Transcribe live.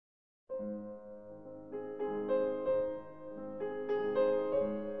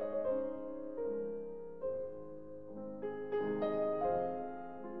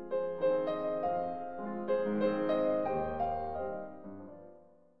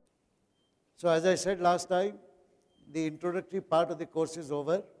So as I said last time, the introductory part of the course is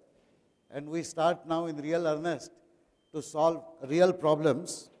over, and we start now in real earnest to solve real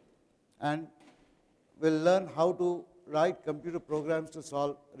problems, and we'll learn how to write computer programs to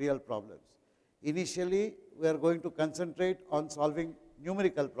solve real problems. Initially, we are going to concentrate on solving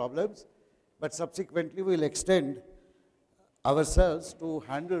numerical problems, but subsequently we'll extend ourselves to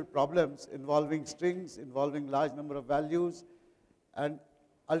handle problems involving strings, involving large number of values, and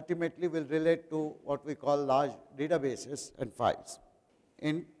ultimately will relate to what we call large databases and files.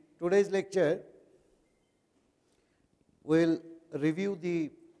 In today's lecture, we'll review the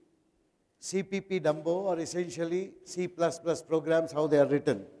CPP Dumbo, or essentially C++ programs, how they are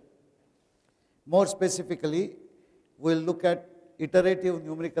written. More specifically, we'll look at iterative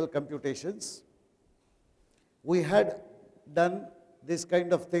numerical computations. We had done this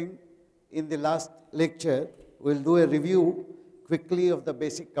kind of thing in the last lecture. We'll do a review quickly of the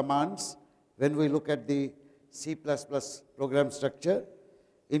basic commands when we look at the C++ program structure,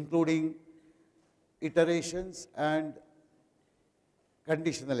 including iterations and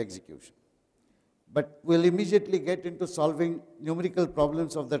conditional execution. But we'll immediately get into solving numerical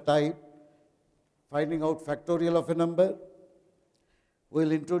problems of the type finding out factorial of a number.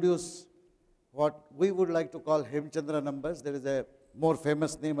 We'll introduce what we would like to call Hemchandra numbers. There is a more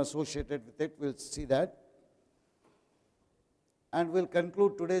famous name associated with it. We'll see that. And we'll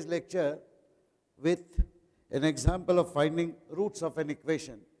conclude today's lecture with an example of finding roots of an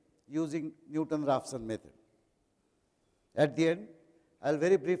equation using Newton-Raphson method. At the end, I'll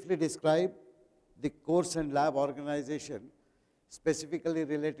very briefly describe the course and lab organization, specifically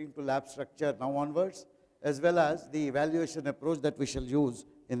relating to lab structure now onwards, as well as the evaluation approach that we shall use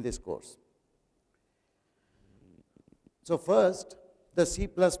in this course. So first, the C++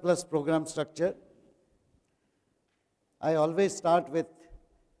 program structure. I always start with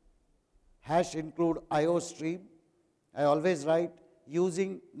hash include IO stream. I always write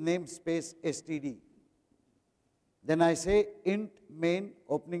using namespace std. Then I say int main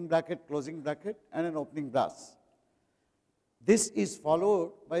opening bracket, closing bracket, and an opening brace. This is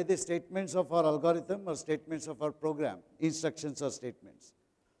followed by the statements of our algorithm or statements of our program, instructions or statements.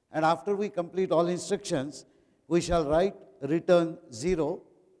 And after we complete all instructions, we shall write return 0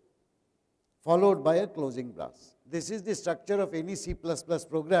 followed by a closing brace. This is the structure of any C++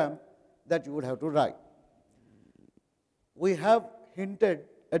 program that you would have to write. We have hinted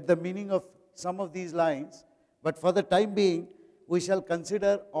at the meaning of some of these lines, but for the time being, we shall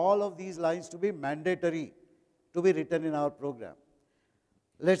consider all of these lines to be mandatory to be written in our program.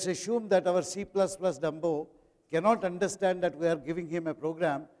 Let's assume that our C++ Dumbo cannot understand that we are giving him a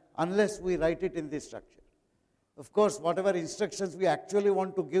program unless we write it in this structure. Of course, whatever instructions we actually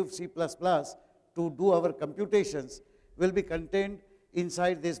want to give C++ to do our computations will be contained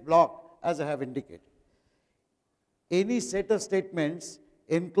inside this block, as I have indicated. Any set of statements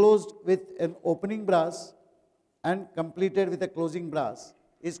enclosed with an opening brace and completed with a closing brace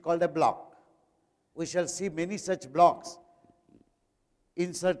is called a block. We shall see many such blocks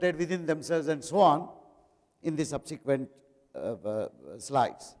inserted within themselves and so on in the subsequent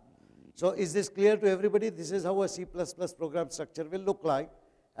slides. So is this clear to everybody? This is how a C++ program structure will look like,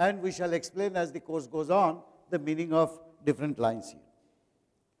 and we shall explain as the course goes on the meaning of different lines here.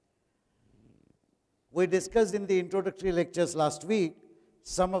 We discussed in the introductory lectures last week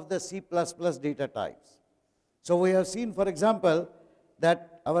some of the C++ data types. So we have seen, for example,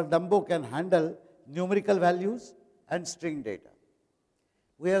 that our Dumbo can handle numerical values and string data.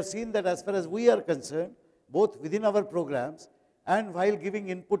 We have seen that as far as we are concerned, both within our programs and while giving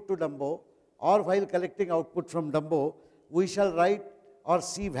input to Dumbo or while collecting output from Dumbo, we shall write or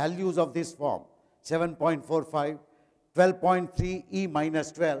see values of this form: 7.45, 12.3 e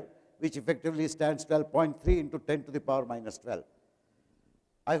minus 12, which effectively stands 12.3 into 10 to the power minus 12.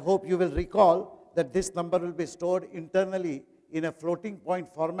 I hope you will recall that this number will be stored internally in a floating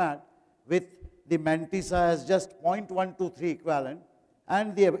point format with the mantissa as just 0.123 equivalent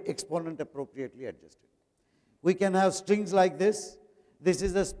and the exponent appropriately adjusted. We can have strings like this. This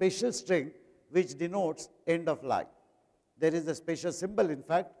is a special string which denotes end of line. There is a special symbol, in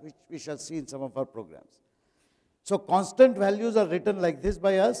fact, which we shall see in some of our programs. So constant values are written like this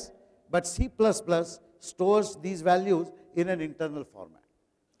by us, but C++ stores these values in an internal format.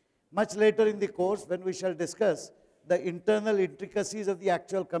 Much later in the course, when we shall discuss the internal intricacies of the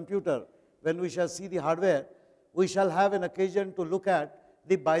actual computer, when we shall see the hardware, we shall have an occasion to look at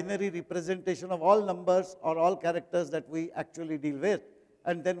the binary representation of all numbers or all characters that we actually deal with,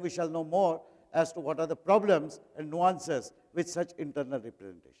 and then we shall know more as to what are the problems and nuances with such internal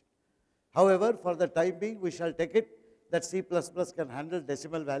representation. However, for the time being, we shall take it that C++ can handle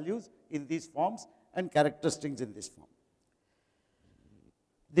decimal values in these forms and character strings in this form.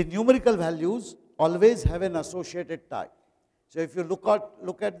 The numerical values always have an associated type. So if you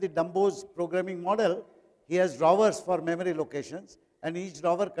look at the Dumbo's programming model, he has drawers for memory locations, and each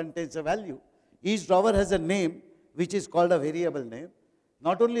drawer contains a value. Each drawer has a name which is called a variable name.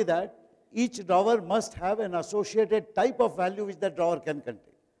 Not only that, each drawer must have an associated type of value which that drawer can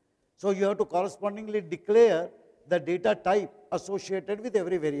contain. So you have to correspondingly declare the data type associated with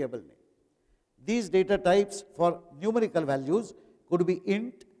every variable name. These data types for numerical values could be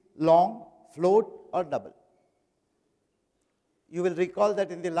int, long, float, or double. You will recall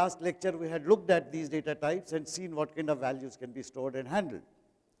that in the last lecture we had looked at these data types and seen what kind of values can be stored and handled.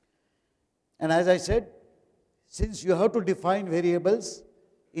 And as I said, since you have to define variables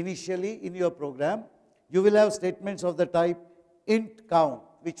initially in your program, you will have statements of the type int count,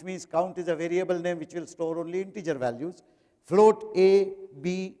 which means count is a variable name which will store only integer values, float a,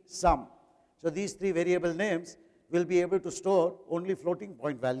 b, sum. So these three variable names will be able to store only floating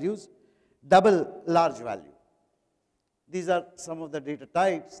point values, double large value. These are some of the data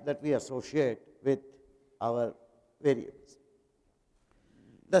types that we associate with our variables.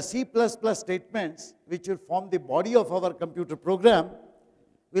 The C++ statements, which will form the body of our computer program,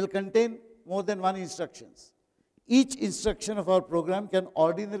 will contain more than one instructions. Each instruction of our program can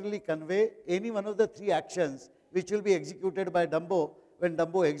ordinarily convey any one of the three actions which will be executed by Dumbo when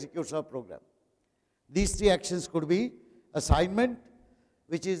Dumbo executes our program. These three actions could be assignment,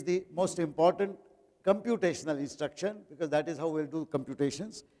 which is the most important computational instruction, because that is how we'll do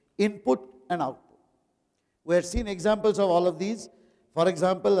computations, input and output. We have seen examples of all of these. For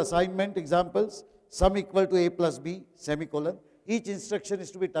example, assignment examples, sum equal to a plus b, semicolon. Each instruction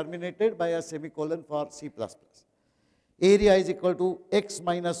is to be terminated by a semicolon for C++. Area is equal to x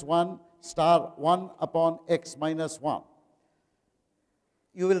minus 1 star 1 upon x minus 1.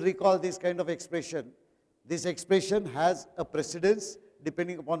 You will recall this kind of expression. This expression has a precedence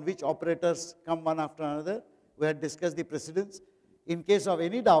depending upon which operators come one after another. We had discussed the precedence. In case of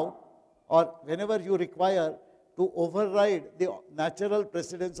any doubt, or whenever you require to override the natural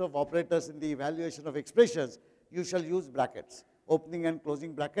precedence of operators in the evaluation of expressions, you shall use brackets. Opening and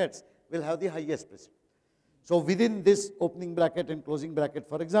closing brackets will have the highest precedence. So within this opening bracket and closing bracket,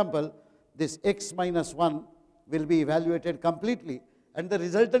 for example, this x minus 1 will be evaluated completely, and the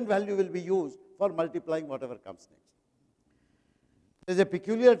resultant value will be used for multiplying whatever comes next. There is a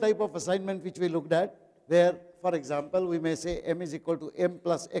peculiar type of assignment which we looked at, where, for example, we may say m is equal to m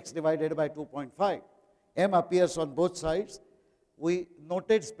plus x divided by 2.5. M appears on both sides. We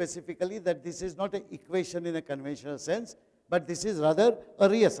noted specifically that this is not an equation in a conventional sense, but this is rather a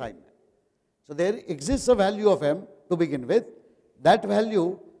reassignment. So there exists a value of m to begin with. That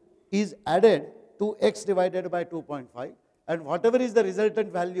value is added to x divided by 2.5, and whatever is the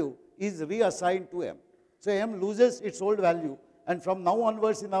resultant value is reassigned to m. So m loses its old value, and from now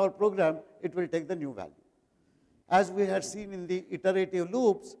onwards in our program, it will take the new value. As we had seen in the iterative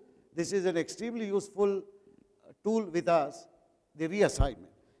loops, this is an extremely useful tool with us, the reassignment.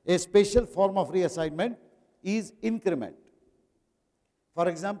 A special form of reassignment is increment. For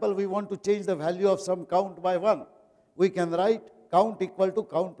example, we want to change the value of some count by 1. We can write count equal to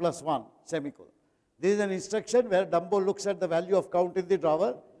count plus 1, semicolon. This is an instruction where Dumbo looks at the value of count in the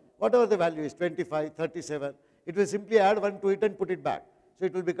drawer, whatever the value is, 25, 37, it will simply add 1 to it and put it back. So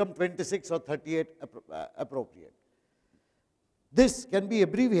it will become 26 or 38 appropriate. This can be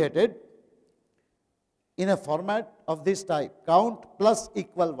abbreviated in a format of this type, count plus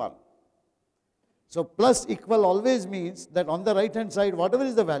equal 1. So plus equal always means that on the right hand side, whatever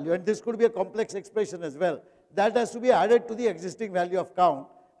is the value, and this could be a complex expression as well, that has to be added to the existing value of count,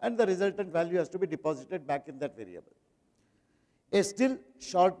 and the resultant value has to be deposited back in that variable. A still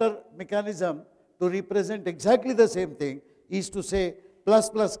shorter mechanism to represent exactly the same thing is to say plus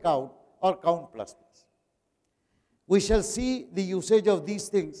plus count or count plus plus. We shall see the usage of these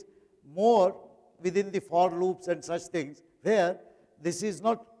things more within the for loops and such things, where this is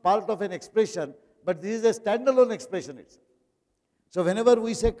not part of an expression, but this is a standalone expression itself. So whenever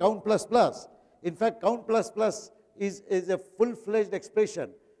we say count plus plus, in fact count plus plus is a full-fledged expression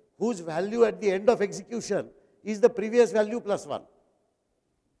whose value at the end of execution is the previous value plus 1.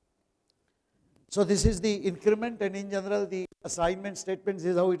 So this is the increment, and in general the assignment statements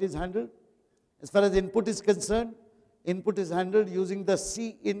is how it is handled. As far as input is concerned, input is handled using the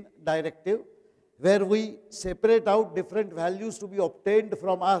cin directive, where we separate out different values to be obtained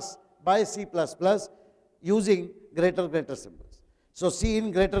from us by C++ using greater symbols. So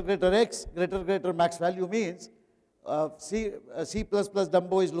cin greater x, greater max value means C++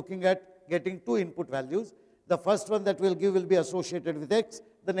 Dumbo is looking at getting two input values. The first one that we'll give will be associated with X,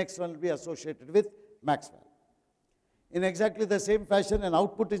 the next one will be associated with max value. In exactly the same fashion, an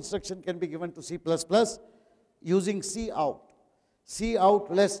output instruction can be given to C++ using cout.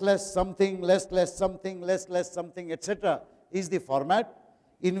 Cout less something, less something, etc. is the format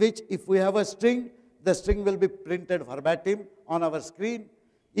in which if we have a string, the string will be printed verbatim on our screen.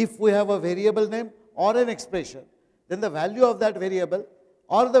 If we have a variable name or an expression, then the value of that variable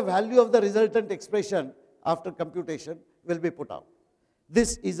or the value of the resultant expression after computation will be put out.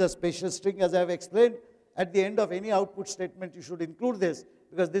 This is a spacious string, as I have explained. At the end of any output statement, you should include this,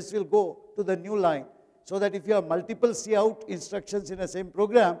 because this will go to the new line, so that if you have multiple cout instructions in a same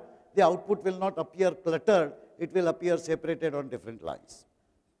program, the output will not appear cluttered, it will appear separated on different lines.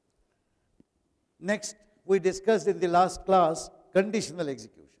 Next, we discussed in the last class conditional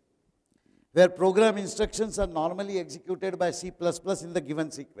execution, where program instructions are normally executed by C++ in the given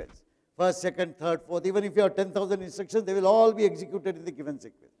sequence. First, second, third, fourth. Even if you have 10,000 instructions, they will all be executed in the given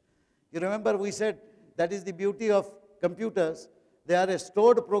sequence. You remember we said that is the beauty of computers. They are a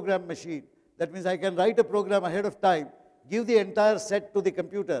stored program machine. That means I can write a program ahead of time, give the entire set to the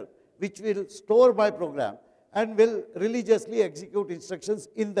computer, which will store my program and will religiously execute instructions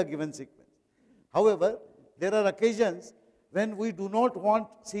in the given sequence. However, there are occasions when we do not want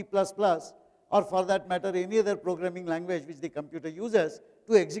C++, or for that matter any other programming language which the computer uses,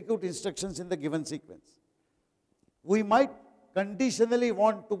 to execute instructions in the given sequence. We might conditionally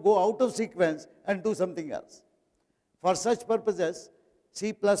want to go out of sequence and do something else. For such purposes,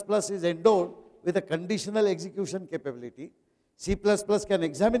 C++ is endowed with a conditional execution capability. C++ can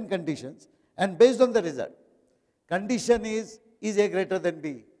examine conditions, and based on the result, condition is A greater than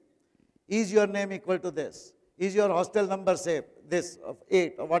B? Is your name equal to this? Is your hostel number, say, this, of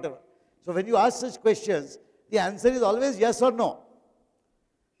 8 or whatever? So when you ask such questions, the answer is always yes or no.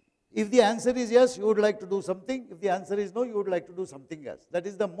 If the answer is yes, you would like to do something. If the answer is no, you would like to do something else. That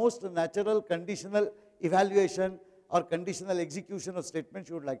is the most natural conditional evaluation or conditional execution of statements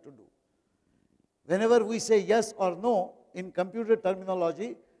you would like to do. Whenever we say yes or no, in computer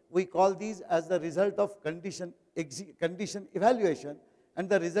terminology, we call these as the result of condition evaluation, and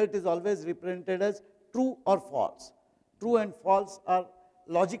the result is always represented as true or false. True and false are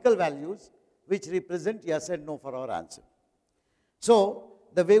logical values which represent yes and no for our answer. So,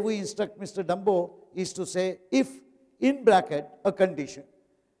 the way we instruct Mr. Dumbo is to say if in bracket a condition.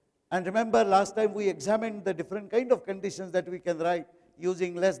 And remember last time we examined the different kind of conditions that we can write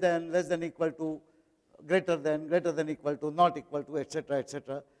using less than equal to, greater than equal to, not equal to, etc.,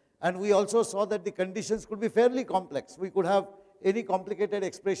 etc. And we also saw that the conditions could be fairly complex. We could have any complicated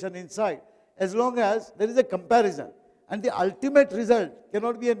expression inside as long as there is a comparison. And the ultimate result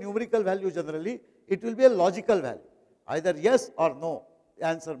cannot be a numerical value generally, it will be a logical value, either yes or no. The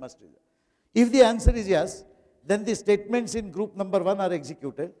answer must be there. If the answer is yes, then the statements in group number 1 are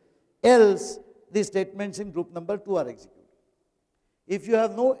executed, else the statements in group number 2 are executed. If you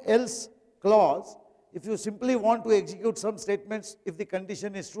have no else clause, if you simply want to execute some statements, if the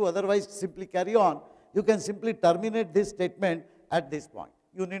condition is true, otherwise simply carry on, you can simply terminate this statement at this point.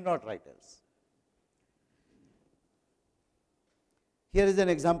 You need not write else. Here is an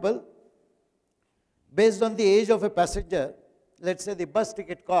example. Based on the age of a passenger, let's say the bus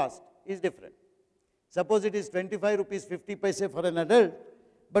ticket cost is different. Suppose it is 25 rupees 50 paise for an adult,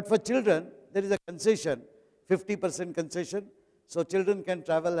 but for children there is a concession, 50% concession, so children can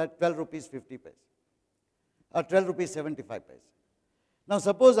travel at 12 rupees 50 paise or 12 rupees 75 paise. Now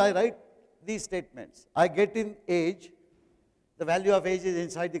suppose I write these statements. I get in age, the value of age is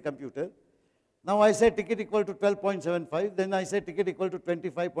inside the computer. Now I say ticket equal to 12.75, then I say ticket equal to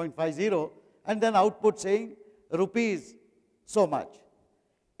 25.50, and then output saying rupees so much.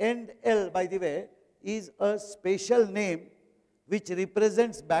 End L, by the way, is a special name which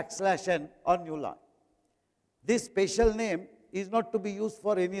represents \n on new line. This special name is not to be used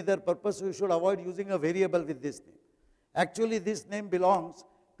for any other purpose, so you should avoid using a variable with this name. Actually, this name belongs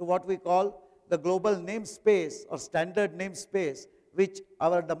to what we call the global namespace or standard namespace which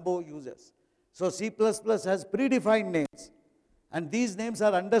our Dumbo uses. So C++ has predefined names, and these names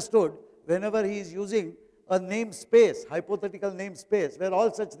are understood whenever he is using a namespace, hypothetical namespace, where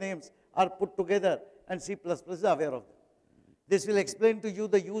all such names are put together and C++ is aware of them. This will explain to you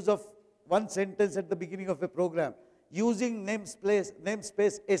the use of one sentence at the beginning of a program, using namespace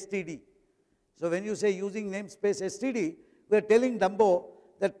std. So when you say using namespace std, we are telling Dumbo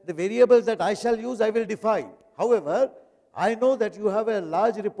that the variables that I shall use, I will define. However, I know that you have a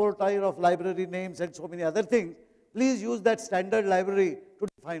large repertoire of library names and so many other things. Please use that standard library to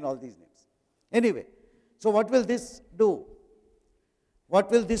define all these names. Anyway, so what will this do? What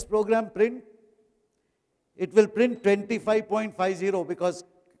will this program print? it will print 25.50 because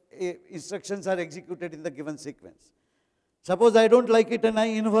instructions are executed in the given sequence. Suppose I don't like it and I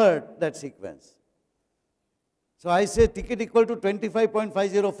invert that sequence. So I say ticket equal to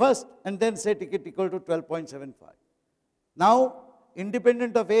 25.50 first and then say ticket equal to 12.75. Now,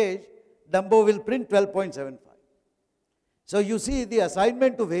 independent of age, Dumbo will print 12.75. So you see, the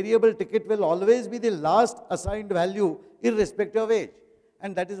assignment to variable ticket will always be the last assigned value irrespective of age.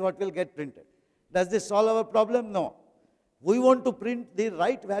 And that is what will get printed. Does this solve our problem? No. We want to print the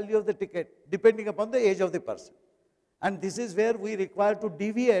right value of the ticket depending upon the age of the person. And this is where we require to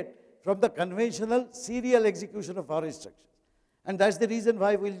deviate from the conventional serial execution of our instructions. And that's the reason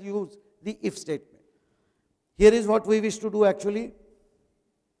why we'll use the if statement. Here is what we wish to do actually.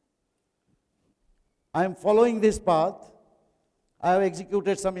 I am following this path. I have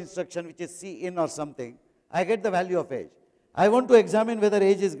executed some instruction which is C in or something. I get the value of age. I want to examine whether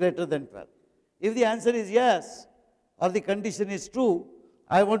age is greater than 12. If the answer is yes, or the condition is true,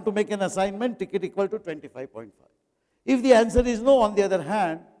 I want to make an assignment ticket equal to 25.5. If the answer is no, on the other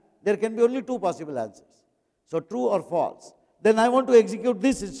hand, there can be only two possible answers. So true or false. Then I want to execute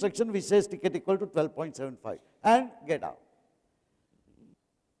this instruction which says ticket equal to 12.75 and get out.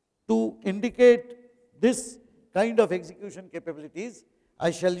 To indicate this kind of execution capabilities,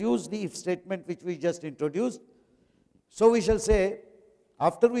 I shall use the if statement which we just introduced. So we shall say,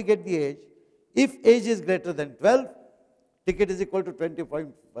 after we get the age, if age is greater than 12, ticket is equal to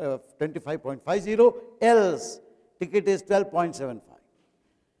 25.50, else ticket is 12.75.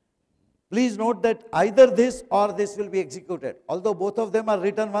 Please note that either this or this will be executed. Although both of them are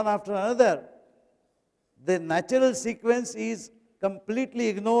written one after another, the natural sequence is completely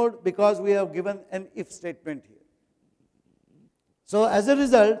ignored because we have given an if statement here. So as a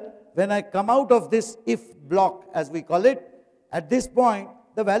result, when I come out of this if block, as we call it, at this point,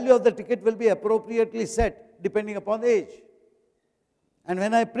 the value of the ticket will be appropriately set depending upon age. And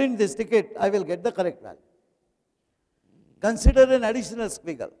when I print this ticket, I will get the correct value. Consider an additional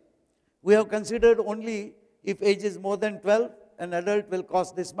squiggle. We have considered only if age is more than 12, an adult will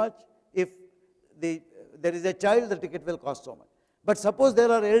cost this much. If there is a child, the ticket will cost so much. But suppose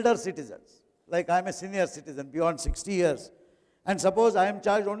there are elder citizens, like I am a senior citizen beyond 60 years, and suppose I am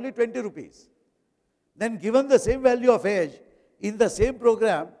charged only 20 rupees. Then given the same value of age, in the same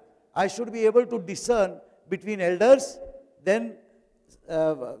program, I should be able to discern between elders, then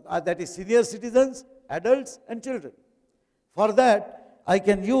that is senior citizens, adults and children. For that, I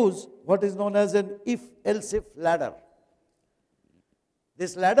can use what is known as an if-else-if ladder.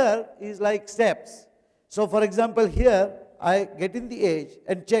 This ladder is like steps. So for example, here I get in the age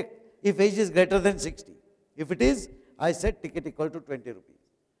and check if age is greater than 60. If it is, I set ticket equal to 20 rupees.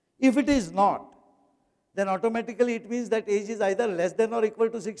 If it is not, then automatically it means that age is either less than or equal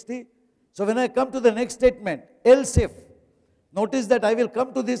to 60. So when I come to the next statement, else if, notice that I will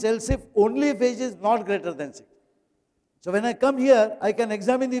come to this else if only if age is not greater than 60. So when I come here, I can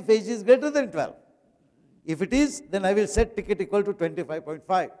examine if age is greater than 12. If it is, then I will set ticket equal to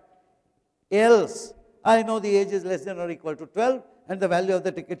 25.5. Else, I know the age is less than or equal to 12 and the value of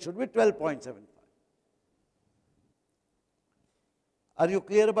the ticket should be 12.75. Are you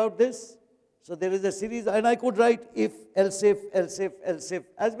clear about this? So there is a series, and I could write if, else if, else if, else if,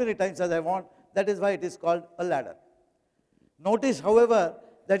 as many times as I want. That is why it is called a ladder. Notice, however,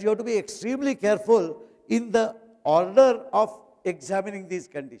 that you have to be extremely careful in the order of examining these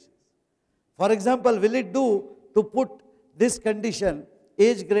conditions. For example, will it do to put this condition,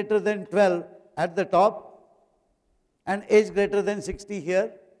 age greater than 12 at the top and age greater than 60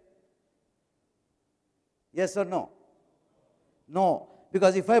 here? Yes or no? No,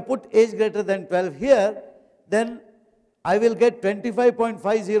 because if I put age greater than 12 here, then I will get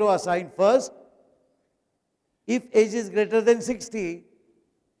 25.50 assigned first. If age is greater than 60,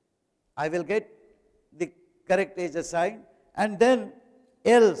 I will get the correct age assigned, and then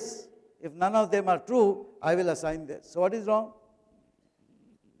else, if none of them are true, I will assign this. So what is wrong?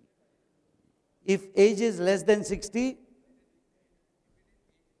 If age is less than 60,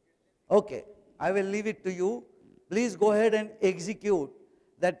 okay, I will leave it to you. Please go ahead and execute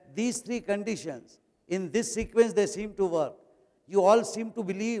that these three conditions, in this sequence they seem to work. You all seem to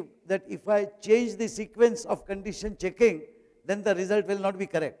believe that if I change the sequence of condition checking, then the result will not be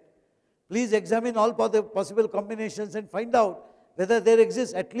correct. Please examine all possible combinations and find out whether there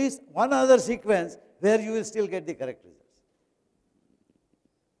exists at least one other sequence where you will still get the correct results.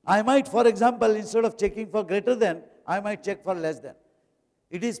 I might, for example, instead of checking for greater than, I might check for less than.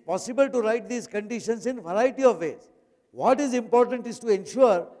 It is possible to write these conditions in a variety of ways. What is important is to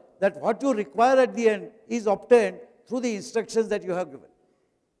ensure that what you require at the end is obtained through the instructions that you have given.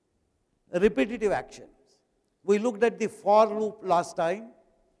 Repetitive actions. We looked at the for loop last time,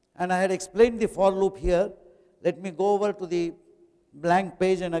 and I had explained the for loop here. Let me go over to the blank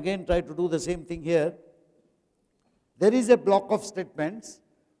page and again try to do the same thing here. There is a block of statements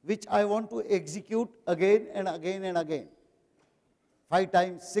which I want to execute again and again and again. 5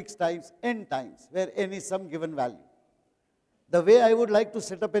 times, 6 times, n times, where n is some given value. The way I would like to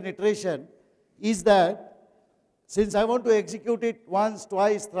set up an iteration is that since I want to execute it once,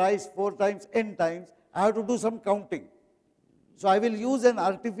 twice, thrice, 4 times, n times, I have to do some counting. So I will use an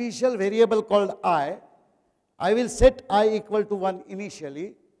artificial variable called I. I will set I equal to 1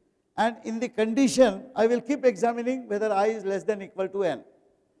 initially, and in the condition, I will keep examining whether I is less than equal to n.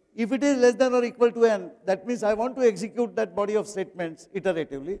 If it is less than or equal to n, that means I want to execute that body of statements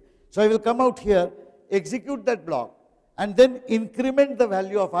iteratively. So I will come out here, execute that block, and then increment the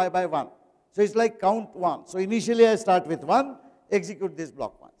value of I by 1. So it's like count 1. So initially I start with 1, execute this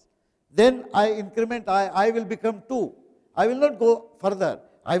block once. Then I increment I will become 2. I will not go further.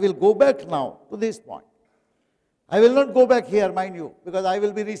 I will go back now to this point. I will not go back here, mind you, because I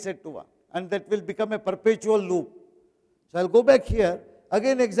will be reset to 1. And that will become a perpetual loop. So I'll go back here,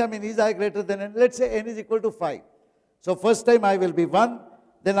 again examine, is I greater than n? Let's say n is equal to 5. So first time I will be 1.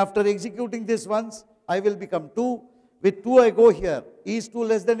 Then after executing this once, I will become 2. With 2 I go here. Is 2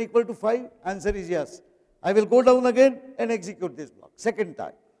 less than equal to 5? Answer is yes. I will go down again and execute this block. Second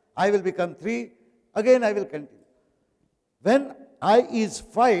time, I will become 3. Again I will continue. When I is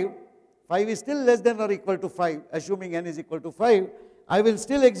 5, 5 is still less than or equal to 5, assuming n is equal to 5, I will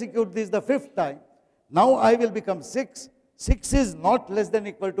still execute this the 5th time. Now I will become 6. 6 is not less than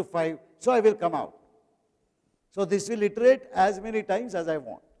equal to 5, so I will come out. So this will iterate as many times as I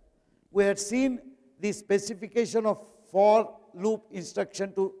want. We had seen the specification of for loop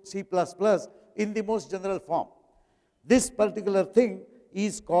instruction to C++ in the most general form. This particular thing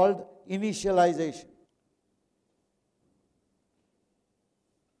is called initialization.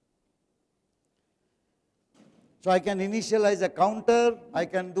 So I can initialize a counter, I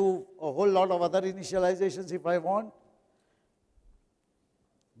can do a whole lot of other initializations if I want.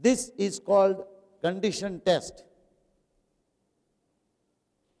 This is called condition test.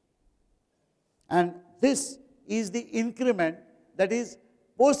 And this is the increment that is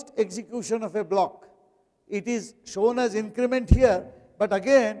post execution of a block. It is shown as increment here, but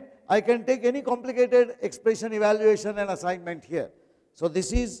again I can take any complicated expression evaluation and assignment here. So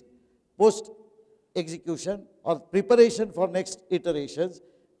this is post execution or preparation for next iterations.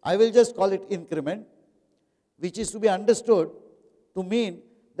 I will just call it increment, which is to be understood to mean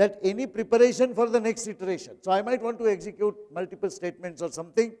that any preparation for the next iteration. So I might want to execute multiple statements or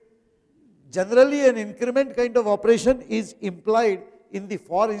something. Generally an increment kind of operation is implied in the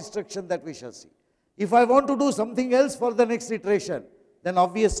for instruction that we shall see. If I want to do something else for the next iteration, then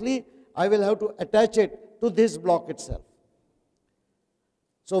obviously I will have to attach it to this block itself.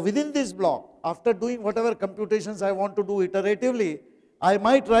 So within this block, after doing whatever computations I want to do iteratively, I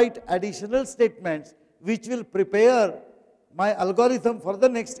might write additional statements which will prepare my algorithm for the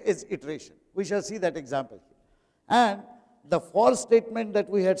next iteration. We shall see that example here. And the for statement that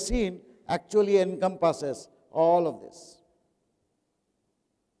we had seen actually encompasses all of this.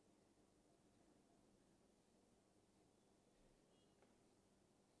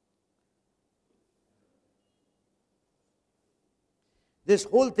 This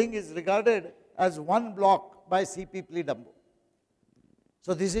whole thing is regarded as one block by C.P. Dumbo.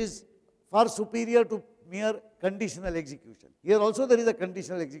 So this is far superior to mere conditional execution. Here also there is a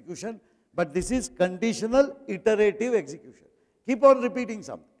conditional execution, but this is conditional iterative execution. Keep on repeating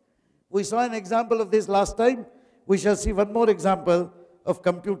something. We saw an example of this last time. We shall see one more example of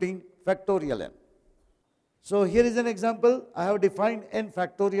computing factorial n. So here is an example. I have defined n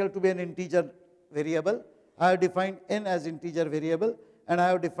factorial to be an integer variable. I have defined n as integer variable, and I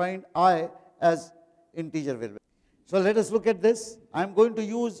have defined I as integer variable. So let us look at this. I am going to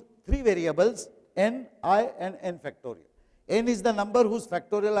use 3 variables, n, I, and n factorial. N is the number whose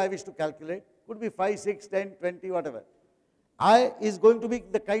factorial I wish to calculate. Could be 5, 6, 10, 20, whatever. I is going to be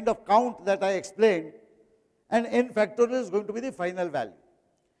the kind of count that I explained, and n factorial is going to be the final value.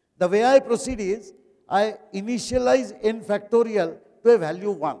 The way I proceed is, I initialize n factorial to a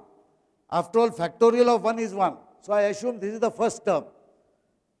value 1. After all, factorial of 1 is 1. So I assume this is the first term.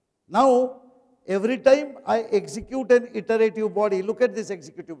 Now, every time I execute an iterative body, look at this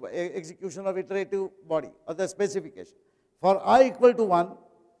execution of iterative body or the specification. For I equal to 1,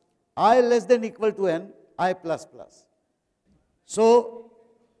 I less than equal to n, I plus plus. So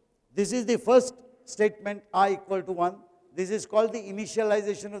this is the first statement, I equal to 1. This is called the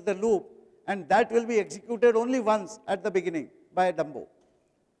initialization of the loop, and that will be executed only once at the beginning by Dumbo.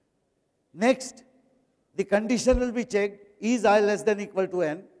 Next, the condition will be checked, is I less than equal to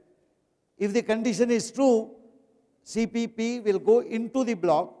n? If the condition is true, CPP will go into the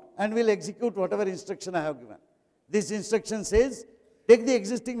block and will execute whatever instruction I have given. This instruction says, take the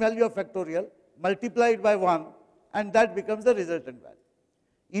existing value of factorial, multiply it by 1, and that becomes the resultant value.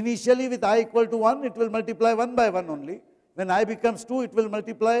 Initially with I equal to 1, it will multiply 1 by 1 only. When I becomes 2, it will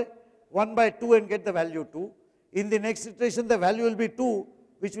multiply 1 by 2 and get the value 2. In the next iteration, the value will be 2,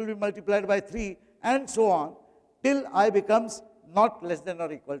 which will be multiplied by 3, and so on, till I becomes not less than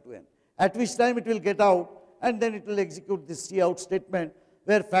or equal to n. At which time it will get out, and then it will execute this cout statement,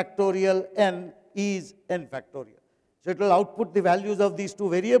 where factorial n is n factorial. So it will output the values of these two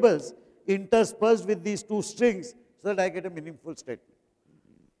variables interspersed with these two strings, so that I get a meaningful statement.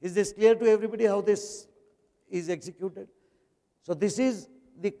 Is this clear to everybody how this is executed? So this is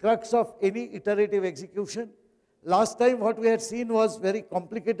the crux of any iterative execution. Last time what we had seen was very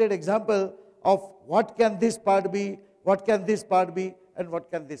complicated example of what can this part be, what can this part be, and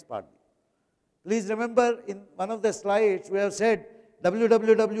what can this part be. Please remember, in one of the slides we have said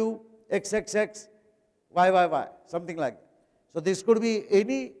www, xxx, yyyy, something like that. So this could be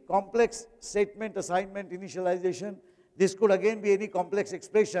any complex statement, assignment, initialization. This could again be any complex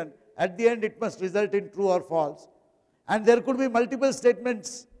expression. At the end it must result in true or false. And there could be multiple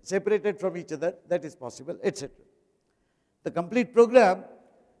statements separated from each other, that is possible, etc. The complete program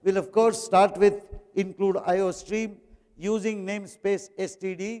will of course start with include IO stream using namespace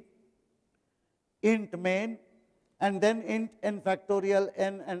std, int main, and then int n factorial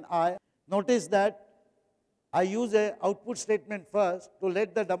n and I. Notice that I use a output statement first to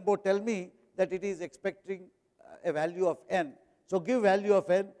let the Dumbo tell me that it is expecting a value of n. So give value of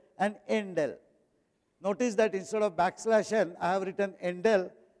n and endl. Notice that instead of backslash n, I have written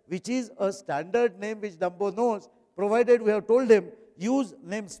endl, which is a standard name which Dumbo knows, provided we have told him use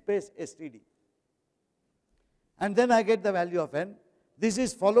namespace std. And then I get the value of n. This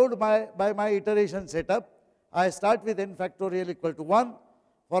is followed by my iteration setup. I start with n factorial equal to 1.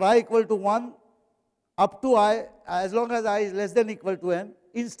 For I equal to 1, up to I, as long as I is less than equal to n,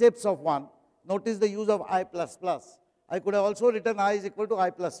 in steps of 1. Notice the use of I plus plus. I could have also written I is equal to I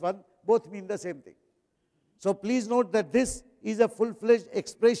plus 1. Both mean the same thing. So please note that this is a full-fledged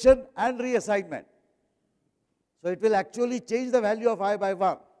expression and reassignment. So it will actually change the value of I by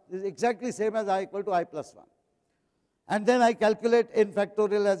 1. This is exactly same as I equal to I plus 1. And then I calculate n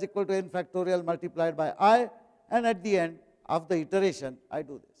factorial as equal to n factorial multiplied by I, and at the end of the iteration, I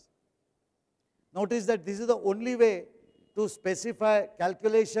do this. Notice that this is the only way to specify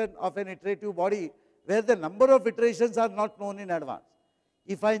calculation of an iterative body where the number of iterations are not known in advance.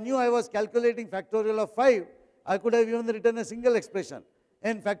 If I knew I was calculating factorial of 5, I could have even written a single expression.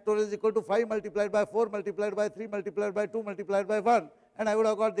 N factorial is equal to 5 multiplied by 4 multiplied by 3 multiplied by 2 multiplied by 1, and I would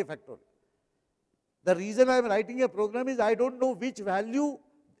have got the factorial. The reason I am writing a program is I don't know which value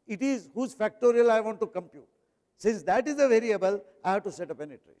it is whose factorial I want to compute. Since that is a variable, I have to set up an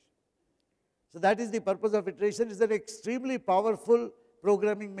iteration. So that is the purpose of iteration. It is an extremely powerful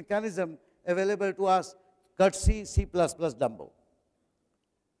programming mechanism available to us, courtesy C++ Dumbo.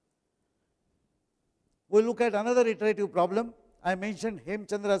 We'll look at another iterative problem. I mentioned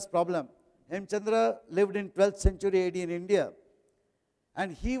Hemchandra's problem. Hemchandra lived in 12th century AD in India,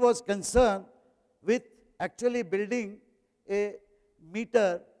 and he was concerned with actually building a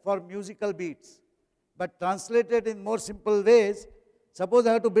meter for musical beats. But translated in more simple ways, suppose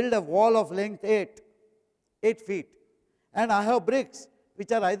I have to build a wall of length 8 feet, and I have bricks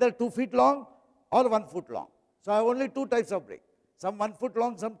which are either 2 feet long or 1 foot long. So I have only two types of brick, some 1 foot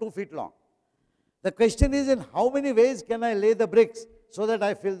long, some 2 feet long. The question is, in how many ways can I lay the bricks so that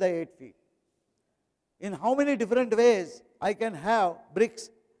I fill the 8 feet? In how many different ways I can have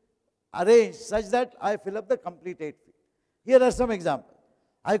bricks arranged such that I fill up the complete 8 feet? Here are some examples.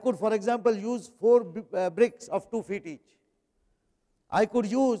 I could, for example, use 4 bricks of 2 feet each. I could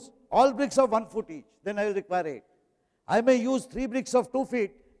use all bricks of 1 foot each, then I will require 8. I may use 3 bricks of 2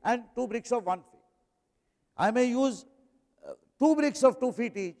 feet and 2 bricks of 1 feet. I may use 2 bricks of 2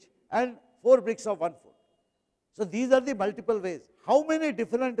 feet each and 4 bricks of 1 foot. So these are the multiple ways. How many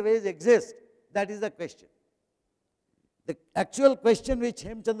different ways exist? That is the question. The actual question which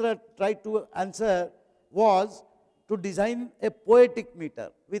Hemchandra tried to answer was to design a poetic meter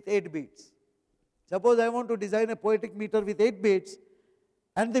with 8 beats. Suppose I want to design a poetic meter with 8 beats,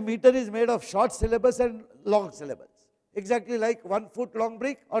 and the meter is made of short syllables and long syllables, exactly like 1 foot long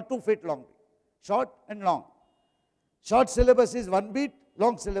brick or 2 feet long brick, short and long. Short syllabus is 1 beat,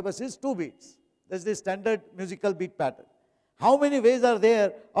 long syllabus is 2 beats. That is the standard musical beat pattern. How many ways are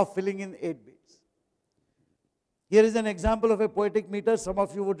there of filling in 8 beats? Here is an example of a poetic meter. Some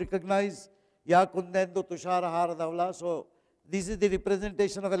of you would recognize Ya kundendu tusharahara davla. So this is the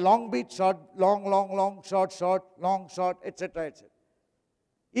representation of a long beat, short, long, long, long, short, short, long, short, etc., etc.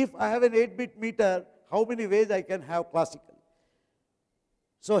 If I have an 8-bit meter, how many ways I can have classically?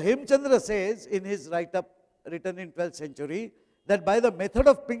 So Hemchandra says in his write-up written in 12th century that by the method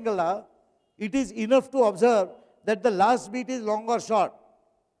of Pingala, it is enough to observe that the last beat is long or short.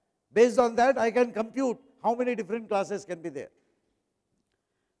 Based on that, I can compute how many different classes can be there.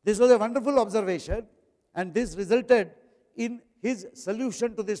 This was a wonderful observation, and this resulted in his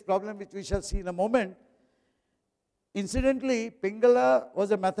solution to this problem, which we shall see in a moment. Incidentally, Pingala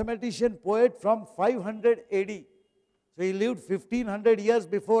was a mathematician poet from 500 AD. So he lived 1500 years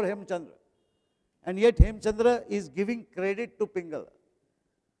before Hemchandra. And yet Hemchandra is giving credit to Pingala.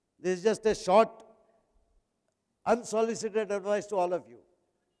 This is just a short, unsolicited advice to all of you.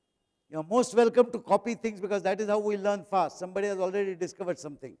 You are most welcome to copy things because that is how we learn fast. Somebody has already discovered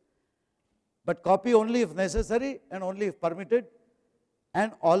something. But copy only if necessary and only if permitted,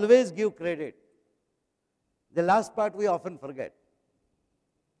 and always give credit. The last part we often forget.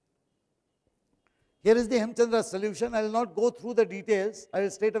 Here is the Hemchandra solution. I will not go through the details. I will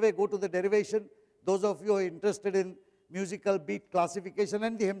straight away go to the derivation. Those of you who are interested in musical beat classification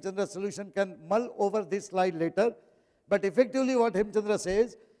and the Hemchandra solution can mull over this slide later. But effectively what Hemchandra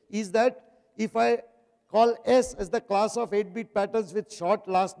says is that if I call S as the class of 8-bit patterns with short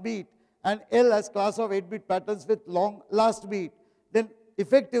last beat and L as class of 8-bit patterns with long last beat, then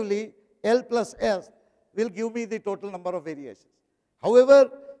effectively L plus S will give me the total number of variations. However,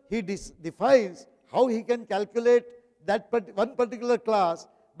 he defines how he can calculate that one particular class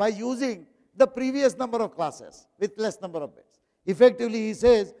by using the previous number of classes with less number of bits. Effectively, he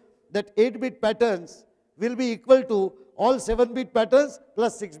says that 8-bit patterns will be equal to all 7-bit patterns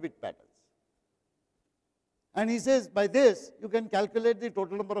plus 6-bit patterns. And he says by this, you can calculate the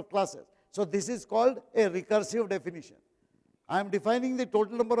total number of classes. So this is called a recursive definition. I am defining the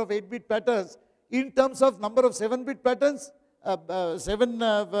total number of 8-bit patterns in terms of number of 7-bit patterns,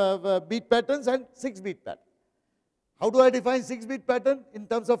 7-bit patterns and 6-bit patterns. How do I define 6-bit pattern? In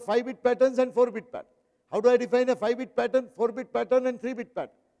terms of 5-bit patterns and 4-bit pattern. How do I define a 5-bit pattern, 4-bit pattern and 3-bit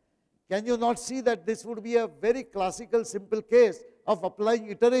pattern? Can you not see that this would be a very classical simple case of applying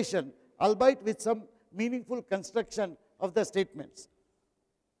iteration, albeit with some meaningful construction of the statements?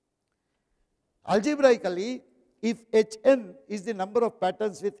 Algebraically, if Hn is the number of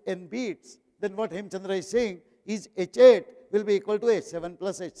patterns with n bits, then what Hemchandra is saying is H8 will be equal to H7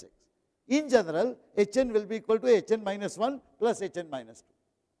 plus H6. In general, Hn will be equal to Hn minus 1 plus Hn minus 2.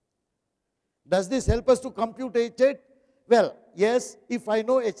 Does this help us to compute H8? Well, yes, if I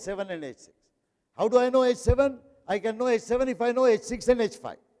know H7 and H6. How do I know H7? I can know H7 if I know H6 and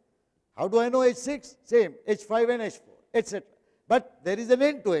H5. How do I know H6? Same, H5 and H4, etc. But there is an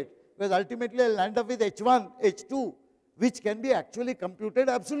end to it, because ultimately I will end up with H1, H2, which can be actually computed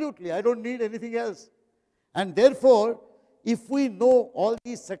absolutely. I don't need anything else. And therefore, if we know all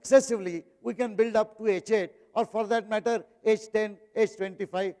these successively, we can build up to H8 or for that matter H10,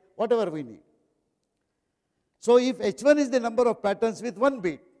 H25, whatever we need. So if H1 is the number of patterns with 1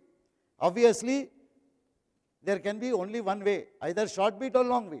 bit, obviously there can be only one way, either short bit or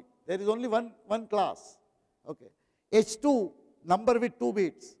long bit. There is only one class. Okay. H2, number with 2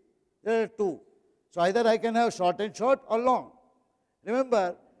 bits, there are 2. So either I can have short and short or long.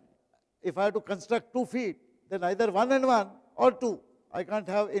 Remember, if I have to construct 2 feet, then either 1 and 1 or 2. I can't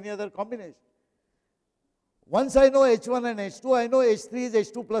have any other combination. Once I know H1 and H2, I know H3 is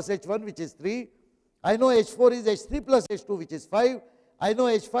H2 plus H1, which is 3. I know H4 is H3 plus H2, which is 5. I know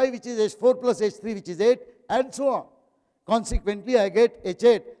H5, which is H4 plus H3, which is 8, and so on. Consequently, I get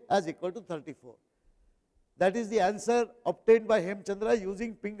H8 as equal to 34. That is the answer obtained by Hemchandra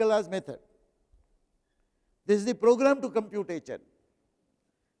using Pingala's method. This is the program to compute Hn.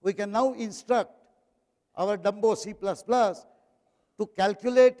 We can now instruct our Dumbo C++ to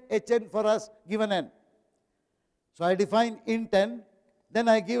calculate Hn for us given n. So I define int n, then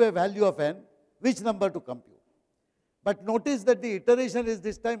I give a value of n, which number to compute. But notice that the iteration is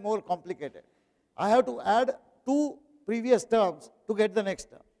this time more complicated. I have to add 2 previous terms to get the next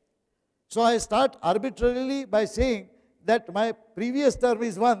term. So I start arbitrarily by saying that my previous term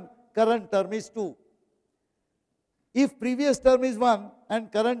is 1, current term is 2. If previous term is 1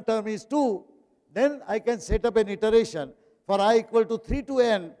 and current term is 2, then I can set up an iteration for I equal to 3 to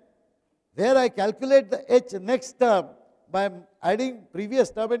n, where I calculate the h next term by adding previous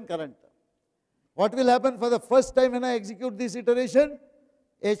term and current term. What will happen for the first time when I execute this iteration?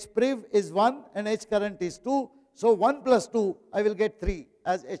 H priv is 1 and h current is 2. So 1 plus 2, I will get 3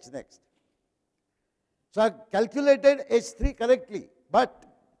 as h next. So I calculated h3 correctly, but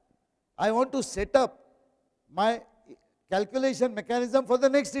I want to set up my calculation mechanism for the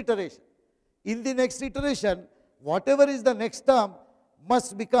next iteration. In the next iteration, whatever is the next term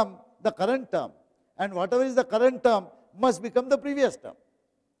must become the current term, and whatever is the current term must become the previous term.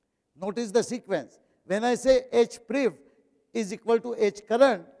 Notice the sequence. When I say H priv is equal to H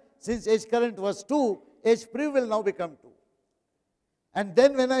current, since H current was 2, H priv will now become 2. And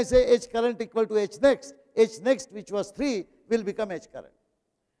then when I say H current equal to H next which was 3 will become H current.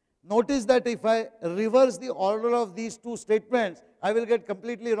 Notice that if I reverse the order of these two statements, I will get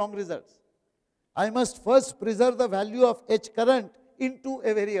completely wrong results. I must first preserve the value of H current into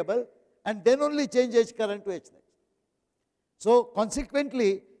a variable and then only change H current to H next. So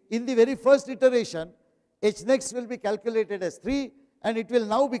consequently, in the very first iteration, H next will be calculated as 3 and it will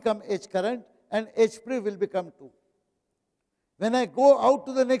now become H current and H priv will become 2. When I go out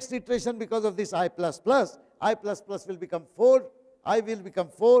to the next iteration because of this I++, will become 4, I will become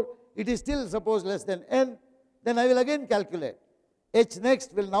 4, it is still suppose less than n, then I will again calculate. H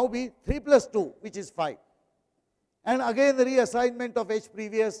next will now be 3 plus 2, which is 5. And again the reassignment of H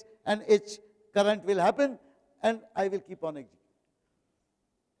previous and H current will happen and I will keep on executing.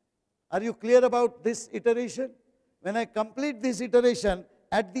 Are you clear about this iteration? When I complete this iteration,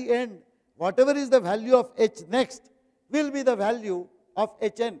 at the end, whatever is the value of H next will be the value of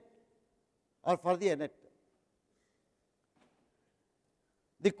Hn or for the nth term.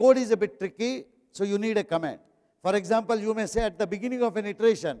 The code is a bit tricky, so you need a command. For example, you may say at the beginning of an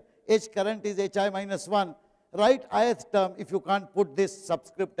iteration, H current is Hi minus 1. Write ith term if you can't put this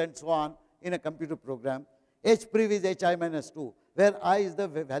subscript and so on in a computer program. H priv is Hi minus 2, where I is the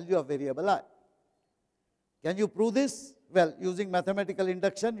value of variable I. Can you prove this? Well, using mathematical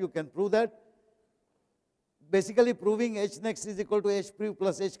induction, you can prove that. Basically, proving H next is equal to H priv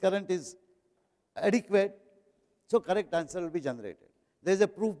plus H current is adequate, so correct answer will be generated. There is a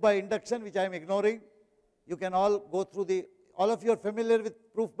proof by induction which I am ignoring. You can all go through all of you are familiar with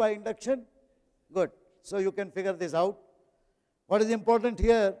proof by induction? Good. So you can figure this out. What is important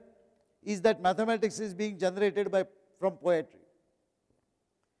here is that mathematics is being generated from poetry.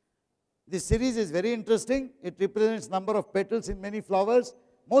 This series is very interesting. It represents number of petals in many flowers.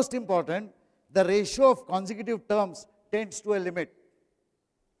 Most important, the ratio of consecutive terms tends to a limit.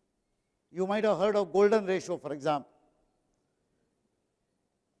 You might have heard of golden ratio, for example.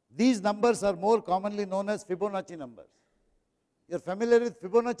 These numbers are more commonly known as Fibonacci numbers. You are familiar with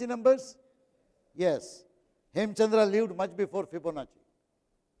Fibonacci numbers? Yes. Hemchandra lived much before Fibonacci.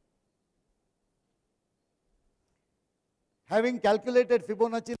 Having calculated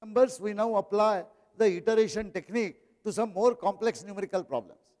Fibonacci numbers, we now apply the iteration technique to some more complex numerical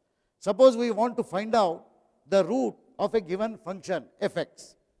problems. Suppose we want to find out the root of a given function,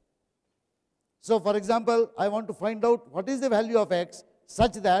 fx. So for example, I want to find out what is the value of x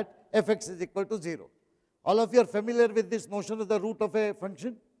such that fx is equal to 0. All of you are familiar with this notion of the root of a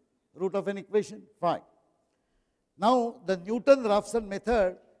function, root of an equation? Fine. Now, the Newton-Raphson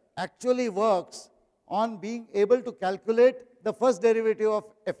method actually works on being able to calculate the first derivative of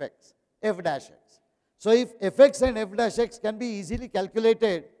fx, f dash x. So if fx and f dash x can be easily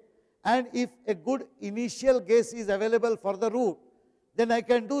calculated, and if a good initial guess is available for the root, then I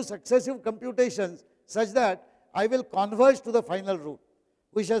can do successive computations such that I will converge to the final root.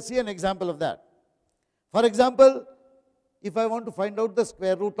 We shall see an example of that. For example, if I want to find out the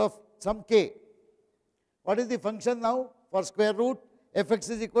square root of some k, what is the function now for square root? Fx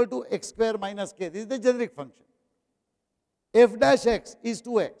is equal to x square minus k. This is the generic function. F dash x is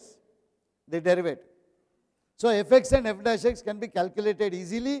 2x, the derivative. So fx and f dash x can be calculated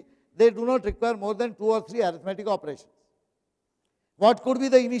easily. They do not require more than 2 or 3 arithmetic operations. What could be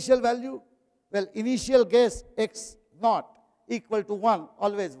the initial value? Well, initial guess x naught equal to 1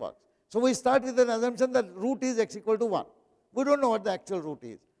 always works. So we start with an assumption that root is x equal to 1. We don't know what the actual root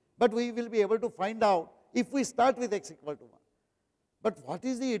is, but we will be able to find out if we start with x equal to 1. But what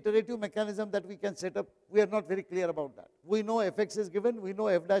is the iterative mechanism that we can set up? We are not very clear about that. We know fx is given, we know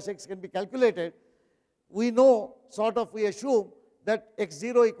f dash x can be calculated. We know, we assume that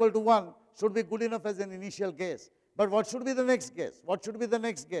x0 equal to 1 should be good enough as an initial guess. But what should be the next guess? What should be the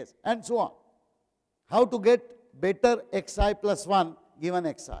next guess? And so on. How to get better xi plus 1 given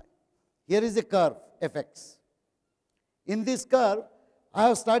xi? Here is a curve, fx. In this curve, I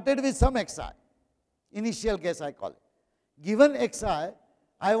have started with some xi. Initial guess I call it. Given xi,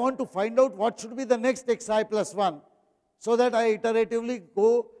 I want to find out what should be the next xi plus 1 so that I iteratively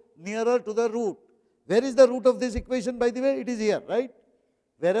go nearer to the root. Where is the root of this equation, by the way? It is here, right?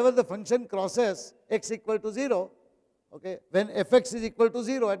 Wherever the function crosses x equal to 0, okay, when fx is equal to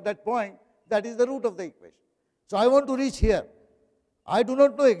 0 at that point, that is the root of the equation. So I want to reach here. I do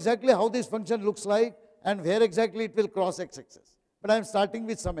not know exactly how this function looks like and where exactly it will cross x-axis, but I am starting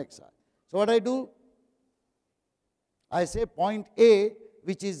with some xi. So what I do? I say point A,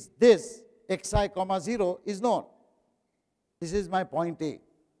 which is this, xi comma 0 is known. This is my point A.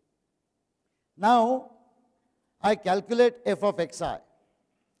 Now, I calculate f of xi.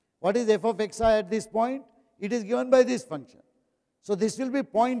 What is f of xi at this point? It is given by this function. So this will be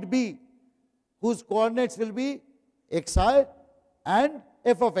point B, whose coordinates will be xi and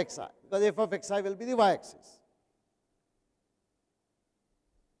f of xi, because f of xi will be the y-axis.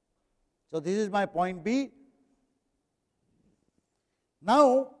 So this is my point B.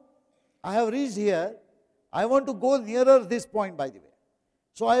 Now, I have reached here. I want to go nearer this point, by the way.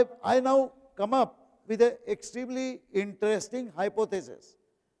 So I now come up with an extremely interesting hypothesis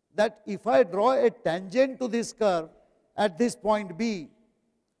that if I draw a tangent to this curve at this point B,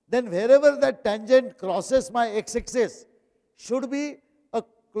 then wherever that tangent crosses my x-axis should be a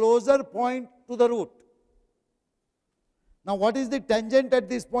closer point to the root. Now, what is the tangent at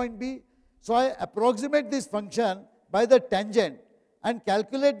this point B? So I approximate this function by the tangent and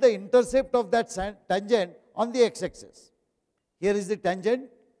calculate the intercept of that tangent on the x-axis. Here is the tangent,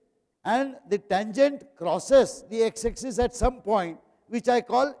 and the tangent crosses the x-axis at some point, which I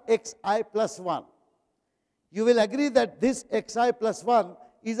call xi plus 1. You will agree that this xi plus 1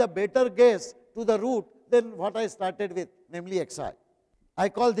 is a better guess to the root than what I started with, namely xi. I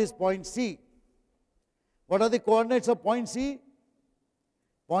call this point C. What are the coordinates of point C?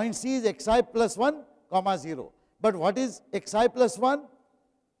 Point C is xi plus 1, comma 0. But what is xi plus 1?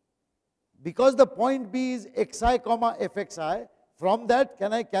 Because the point B is xi comma fxi, from that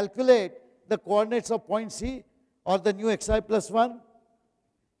can I calculate the coordinates of point C or the new xi plus 1?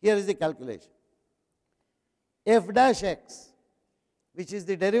 Here is the calculation. F dash x, which is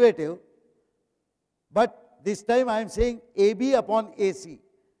the derivative, but this time I am saying AB upon AC.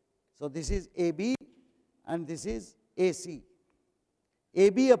 So this is AB and this is AC.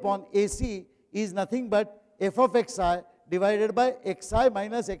 AB upon AC is nothing but f of xi divided by xi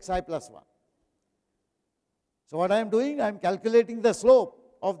minus xi plus 1. So what I am doing? I am calculating the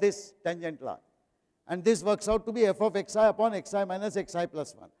slope of this tangent line. And this works out to be f of xi upon xi minus xi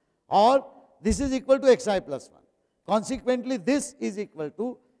plus 1. Or this is equal to xi plus 1. Consequently, this is equal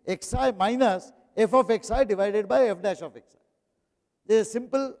to xi minus f of xi divided by f dash of xi. The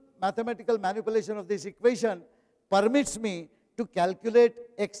simple mathematical manipulation of this equation permits me to calculate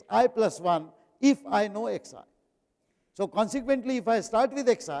xi plus 1 if I know xi. So consequently, if I start with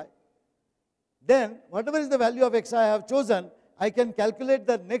xi, then whatever is the value of xi I have chosen, I can calculate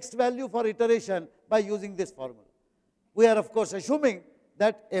the next value for iteration by using this formula. We are of course assuming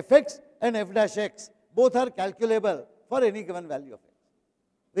that fx and f dash x both are calculable for any given value of x.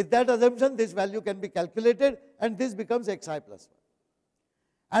 With that assumption, this value can be calculated and this becomes xi plus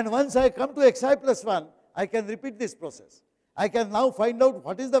 1. And once I come to xi plus 1, I can repeat this process. I can now find out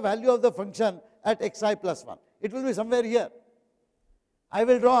what is the value of the function at xi plus 1. It will be somewhere here. I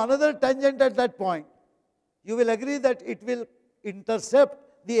will draw another tangent at that point. You will agree that it will intercept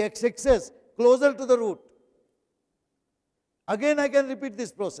the x-axis closer to the root. Again, I can repeat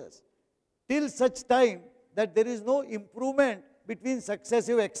this process till such time that there is no improvement between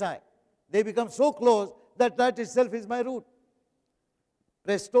successive xi. They become so close that that itself is my root.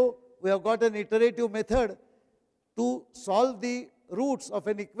 Presto, we have got an iterative method to solve the roots of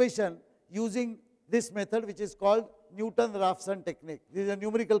an equation using this method, which is called Newton-Raphson technique. This is a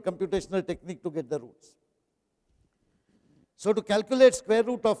numerical computational technique to get the roots. So to calculate square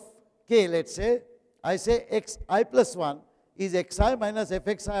root of k, let's say, I say xi plus 1 is xi minus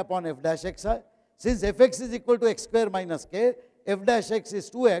fxi upon f dash xi. Since fx is equal to x square minus k, f dash x is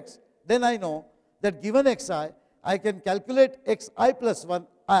 2x, then I know that given xi, I can calculate xi plus 1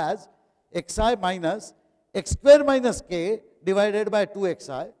 as xi minus x square minus k divided by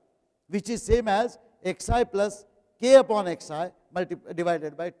 2xi, which is same as xi plus k upon xi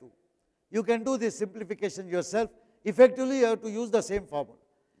divided by 2. You can do this simplification yourself. Effectively, you have to use the same formula.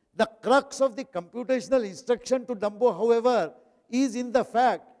 The crux of the computational instruction to Dumbo, however, is in the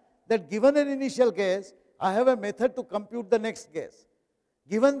fact that given an initial guess, I have a method to compute the next guess.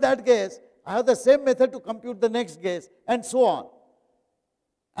 Given that guess, I have the same method to compute the next guess, and so on.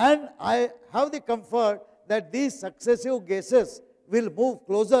 And I have the comfort that these successive guesses will move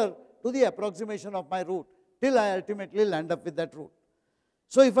closer to the approximation of my root till I ultimately land up with that root.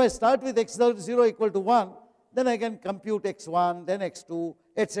 So if I start with x0 equal to 1, then I can compute x1, then x2,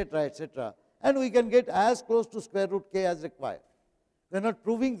 etc., etc. And we can get as close to square root k as required. We are not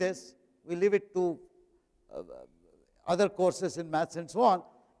proving this. We leave it to other courses in maths and so on.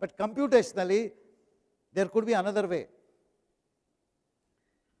 But computationally, there could be another way.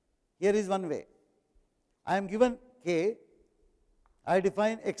 Here is one way. I am given k. I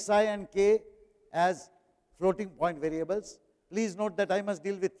define xi and k as floating point variables. Please note that I must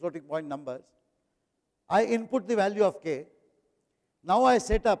deal with floating point numbers. I input the value of k. Now I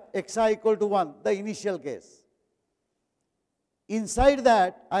set up xi equal to 1, the initial case. Inside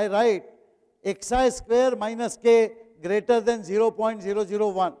that, I write xi square minus k greater than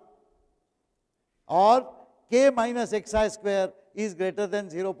 0.001, or k minus xi square is greater than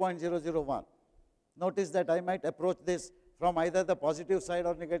 0.001. Notice that I might approach this from either the positive side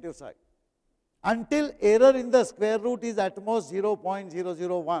or negative side. Until error in the square root is at most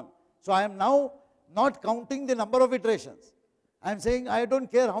 0.001. So I am now not counting the number of iterations. I am saying I don't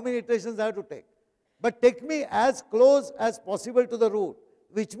care how many iterations I have to take, but take me as close as possible to the root,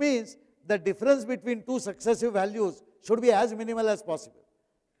 which means the difference between two successive values should be as minimal as possible.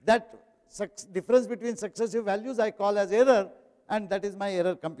 That difference between successive values I call as error, and that is my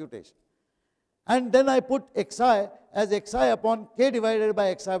error computation. And then I put xi as xi upon k divided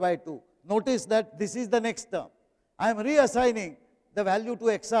by xi by 2. Notice that this is the next term. I am reassigning the value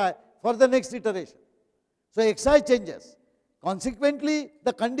to xi for the next iteration. So xi changes. Consequently,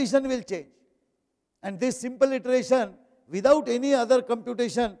 the condition will change. And this simple iteration without any other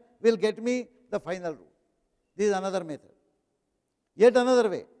computation will get me the final root. This is another method. Yet another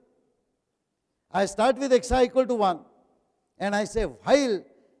way. I start with xi equal to 1 and I say while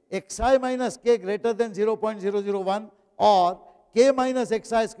xi minus k greater than 0.001 or k minus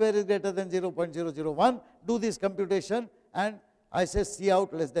xi square is greater than 0.001, do this computation and I say C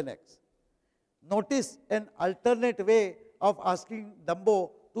out less than x. Notice an alternate way of asking Dumbo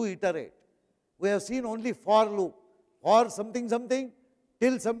to iterate. We have seen only for loop, for something something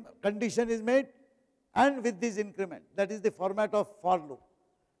till some condition is made and with this increment. That is the format of for loop.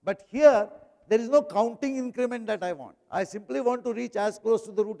 But here there is no counting increment that I want. I simply want to reach as close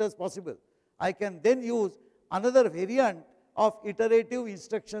to the root as possible. I can then use another variant of iterative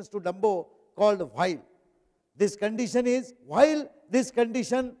instructions to Dumbo called while. This condition is while this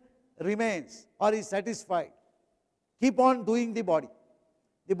condition remains or is satisfied. Keep on doing the body.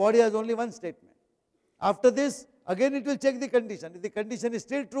 The body has only one statement. After this, again it will check the condition. If the condition is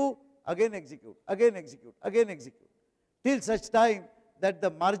still true, again execute, again execute, again execute, till such time that the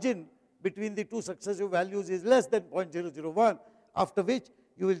margin between the two successive values is less than 0.001, after which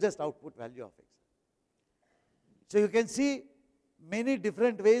you will just output value of x. So you can see many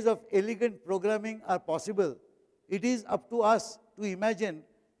different ways of elegant programming are possible. It is up to us to imagine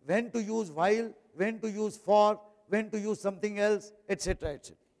when to use while, when to use for, when to use something else, etc.,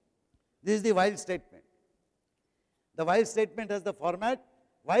 etc. This is the while statement. The while statement has the format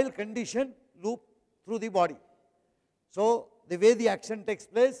while condition loop through the body. So the way the action takes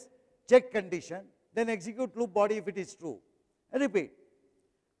place, check condition, then execute loop body if it is true, and repeat.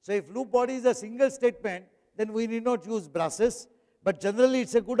 So if loop body is a single statement, then we need not use brasses, but generally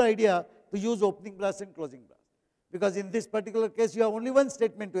it's a good idea to use opening brass and closing brass, because in this particular case you have only one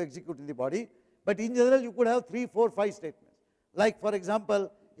statement to execute in the body, but in general you could have 3, 4, 5 statements. Like for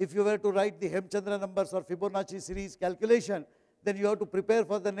example, if you were to write the Hemchandra numbers or Fibonacci series calculation, then you have to prepare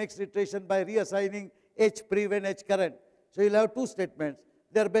for the next iteration by reassigning H prev and H current. So you'll have 2 statements.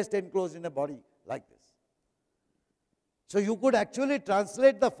 They are best enclosed in a body like this. So you could actually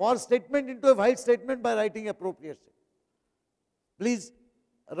translate the for statement into a while statement by writing appropriate statement. Please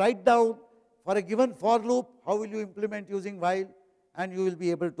write down for a given for loop, how will you implement using while, and you will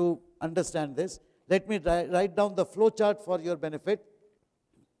be able to understand this. Let me write down the flow chart for your benefit.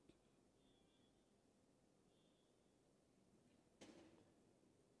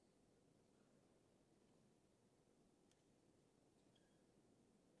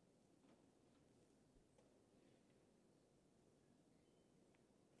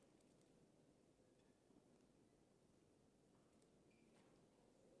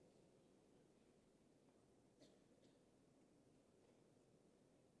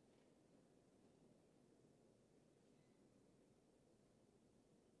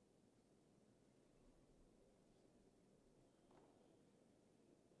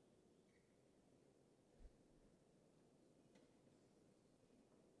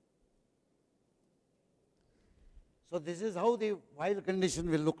 So this is how the while condition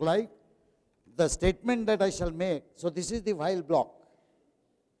will look like. The statement that I shall make, so this is the while block.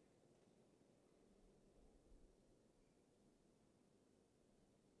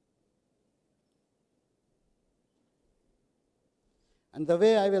 And the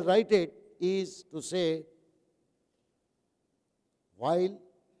way I will write it is to say while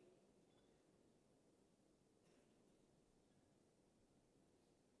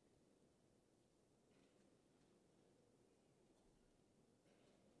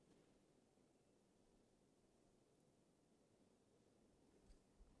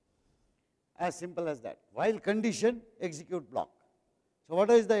As simple as that. While condition, execute block. So what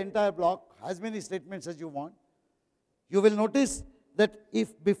is the entire block? As many statements as you want. You will notice that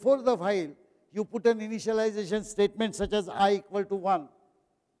if before the while you put an initialization statement such as I equal to 1,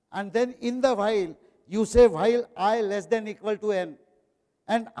 and then in the while you say while I less than equal to n,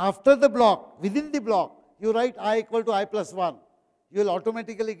 and after the block, within the block, you write I equal to I plus 1, you will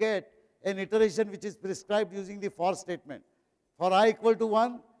automatically get an iteration which is prescribed using the for statement. For I equal to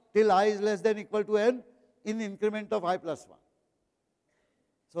 1 till I is less than equal to n in increment of I plus 1.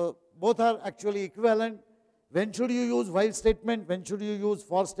 So both are actually equivalent. When should you use while statement? When should you use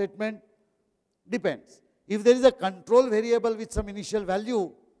for statement? Depends. If there is a control variable with some initial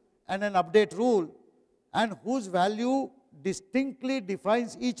value and an update rule, and whose value distinctly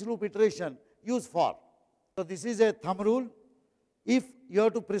defines each loop iteration, use for. So this is a thumb rule. If you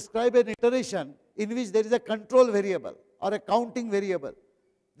have to prescribe an iteration in which there is a control variable or a counting variable,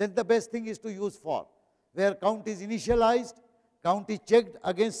 then the best thing is to use for, where count is initialized, count is checked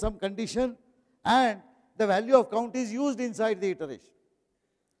against some condition, and the value of count is used inside the iteration.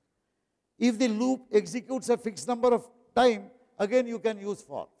 If the loop executes a fixed number of time, again you can use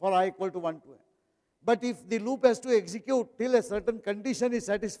for I equal to 1 to n. But if the loop has to execute till a certain condition is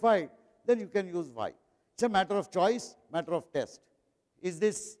satisfied, then you can use while. It's a matter of choice, matter of test. Is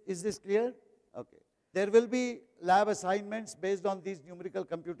this clear? Okay. There will be lab assignments based on these numerical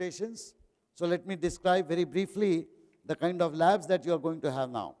computations. So let me describe very briefly the kind of labs that you are going to have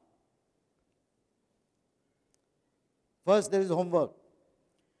now. First, there is homework.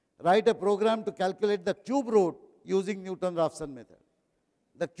 Write a program to calculate the cube root using Newton-Raphson method.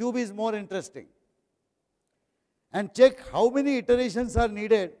 The cube is more interesting. And check how many iterations are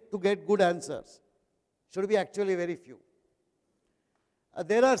needed to get good answers. Should be actually very few.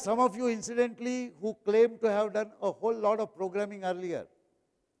 There are some of you incidentally who claim to have done a whole lot of programming earlier.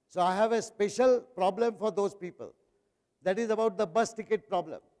 So I have a special problem for those people. That is about the bus ticket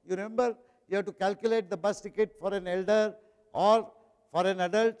problem. You remember, you have to calculate the bus ticket for an elder or for an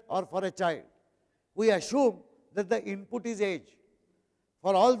adult or for a child. We assume that the input is age.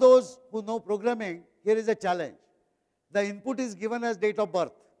 For all those who know programming, here is a challenge. The input is given as date of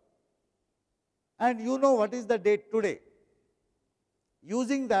birth. And you know what is the date today.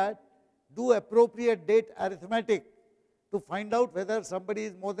 Using that, do appropriate date arithmetic to find out whether somebody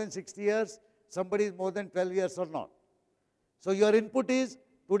is more than 60 years, somebody is more than 12 years or not. So your input is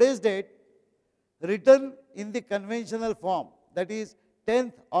today's date written in the conventional form, that is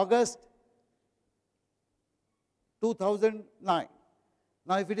 10th August 2009.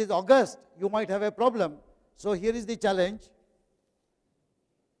 Now if it is August, you might have a problem. So here is the challenge.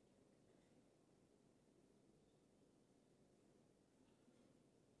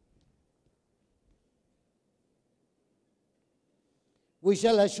 We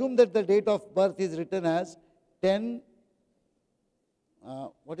shall assume that the date of birth is written as 10,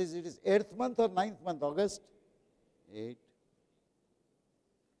 what is it? Is 8th month or 9th month? August? 8.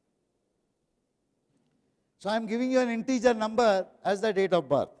 So I am giving you an integer number as the date of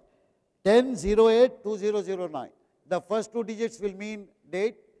birth. 10/08/2009. The first 2 digits will mean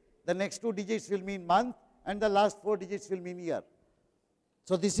date, the next 2 digits will mean month, and the last 4 digits will mean year.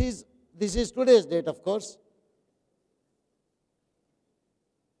 So this is today's date, of course.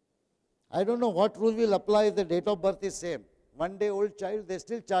 I don't know what rule will apply if the date of birth is same. 1 day old child, they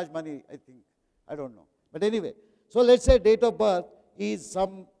still charge money, I think. I don't know. But anyway, so let's say date of birth is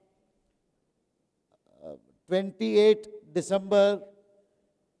some 28 December,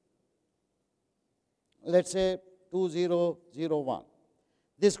 let's say 2001.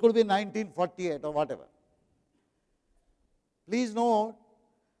 This could be 1948 or whatever. Please note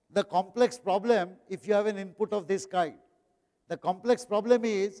the complex problem if you have an input of this kind. The complex problem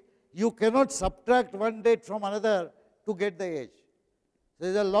is you cannot subtract one date from another to get the age. So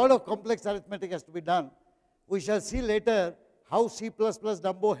there is a lot of complex arithmetic has to be done. We shall see later how C++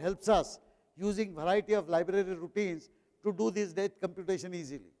 Dumbo helps us using variety of library routines to do this date computation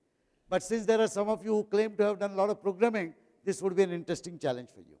easily. But since there are some of you who claim to have done a lot of programming, this would be an interesting challenge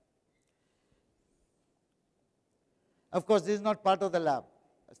for you. Of course, this is not part of the lab.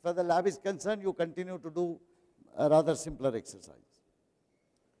 As far as the lab is concerned, you continue to do a rather simpler exercise.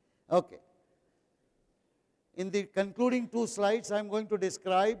 Okay. In the concluding 2 slides, I am going to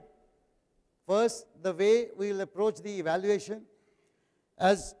describe first the way we will approach the evaluation.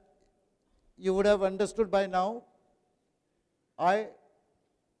 As you would have understood by now, I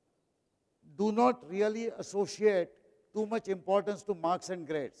do not really associate too much importance to marks and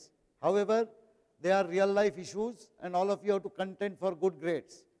grades. However, they are real life issues and all of you have to contend for good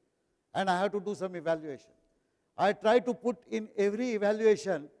grades. And I have to do some evaluation. I try to put in every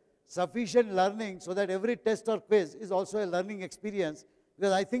evaluation sufficient learning so that every test or quiz is also a learning experience,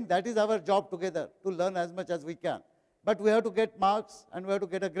 because I think that is our job together, to learn as much as we can. But we have to get marks and we have to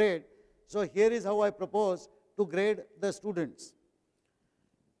get a grade. So here is how I propose to grade the students.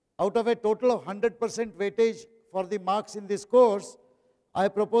 Out of a total of 100% weightage for the marks in this course, I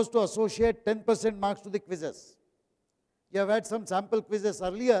propose to associate 10% marks to the quizzes. You have had some sample quizzes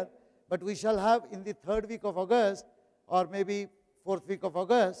earlier, but we shall have in the 3rd week of August or maybe 4th week of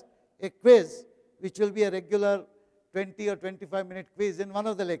August a quiz which will be a regular 20 or 25-minute quiz in one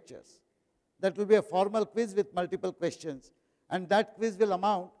of the lectures. That will be a formal quiz with multiple questions, and that quiz will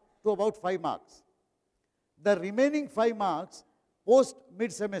amount to about 5 marks. The remaining 5 marks, post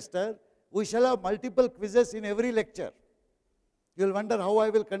mid-semester, we shall have multiple quizzes in every lecture. You will wonder how I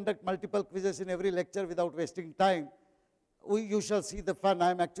will conduct multiple quizzes in every lecture without wasting time. You shall see the fun.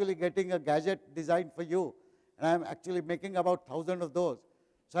 I am actually getting a gadget designed for you, and I am actually making about 1,000 of those.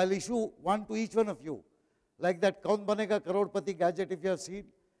 So I will issue one to each one of you, like that Kaun Banega Karodpati gadget if you have seen.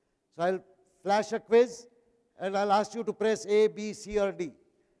 So I will flash a quiz, and I will ask you to press A, B, C or D,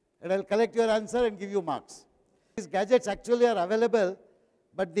 and I will collect your answer and give you marks. These gadgets actually are available,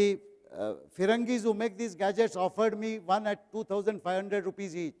 but the Firangis who make these gadgets offered me one at 2,500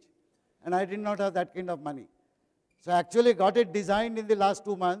 rupees each, and I did not have that kind of money. So I actually got it designed in the last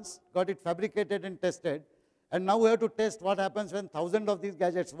 2 months, got it fabricated and tested, and now we have to test what happens when 1,000 of these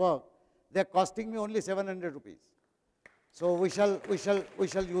gadgets work. They are costing me only 700 rupees. So we shall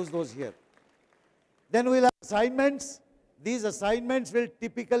use those here. Then we will have assignments. These assignments will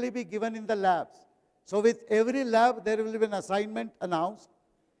typically be given in the labs. So with every lab, there will be an assignment announced.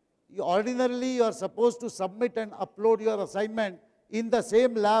 Ordinarily, you are supposed to submit and upload your assignment in the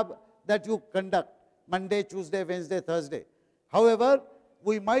same lab that you conduct, Monday, Tuesday, Wednesday, Thursday. However,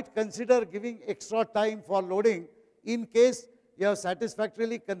 we might consider giving extra time for loading in case you have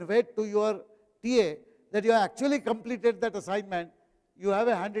satisfactorily conveyed to your TA that you have actually completed that assignment. You have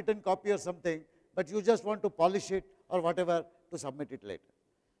a handwritten copy or something, but you just want to polish it or whatever to submit it later.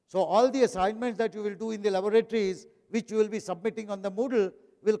 So all the assignments that you will do in the laboratories, which you will be submitting on the Moodle,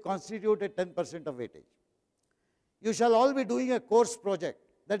 will constitute a 10% of weightage. You shall all be doing a course project.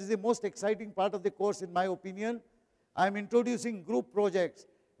 That is the most exciting part of the course in my opinion. I am introducing group projects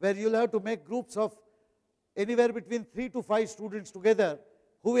where you will have to make groups of anywhere between 3 to 5 students together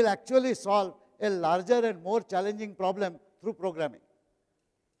who will actually solve a larger and more challenging problem through programming.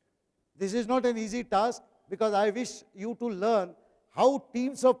 This is not an easy task because I wish you to learn how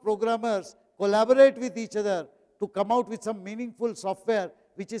teams of programmers collaborate with each other to come out with some meaningful software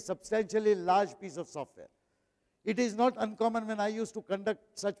which is substantially large piece of software. It is not uncommon when I used to conduct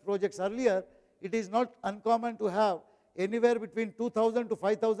such projects earlier, it is not uncommon to have anywhere between 2,000 to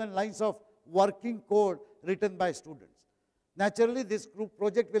 5,000 lines of working code written by students. Naturally, this group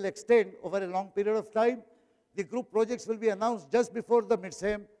project will extend over a long period of time. The group projects will be announced just before the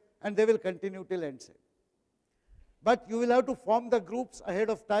mid-sem and they will continue till end-sem. But you will have to form the groups ahead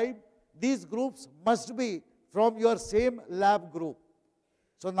of time. These groups must be from your same lab group.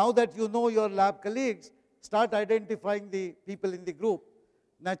 So now that you know your lab colleagues, start identifying the people in the group.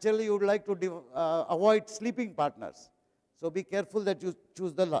 Naturally, you would like to avoid sleeping partners. So be careful that you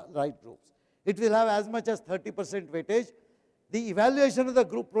choose the right groups. It will have as much as 30% weightage. The evaluation of the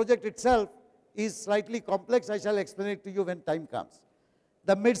group project itself is slightly complex. I shall explain it to you when time comes.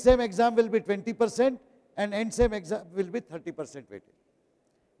 The mid-sem exam will be 20% and end-sem exam will be 30% weightage.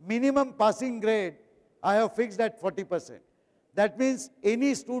 Minimum passing grade, I have fixed at 40%. That means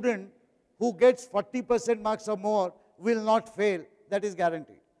any student who gets 40% marks or more will not fail. That is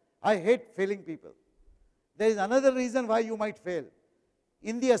guaranteed. I hate failing people. There is another reason why you might fail.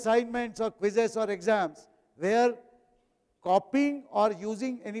 In the assignments or quizzes or exams, where copying or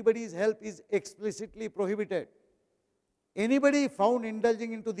using anybody's help is explicitly prohibited, anybody found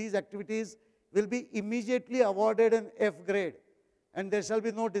indulging into these activities will be immediately awarded an F grade, and there shall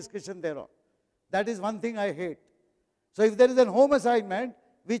be no discussion thereon. That is one thing I hate. So if there is a home assignment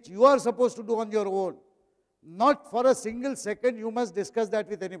which you are supposed to do on your own, not for a single second you must discuss that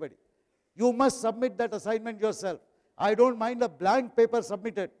with anybody. You must submit that assignment yourself. I don't mind a blank paper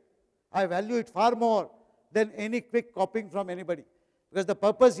submitted. I value it far more than any quick copying from anybody. Because the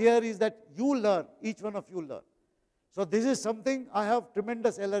purpose here is that you learn, each one of you learn. So this is something I have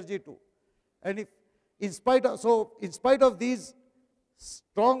tremendous allergy to. And if, in spite of these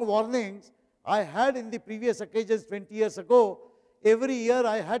strong warnings, I had in the previous occasions 20 years ago, every year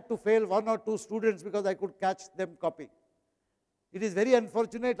I had to fail 1 or 2 students because I could catch them copying. It is very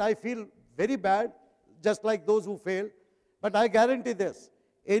unfortunate. I feel very bad, just like those who fail. But I guarantee this,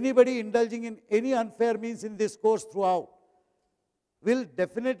 anybody indulging in any unfair means in this course throughout, will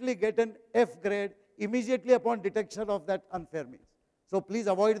definitely get an F grade immediately upon detection of that unfair means. So please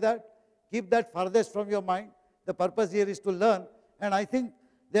avoid that. Keep that farthest from your mind. The purpose here is to learn, and I think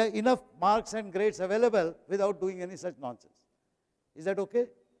there are enough marks and grades available without doing any such nonsense. Is that okay?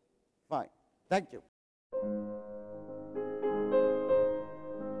 Fine. Thank you.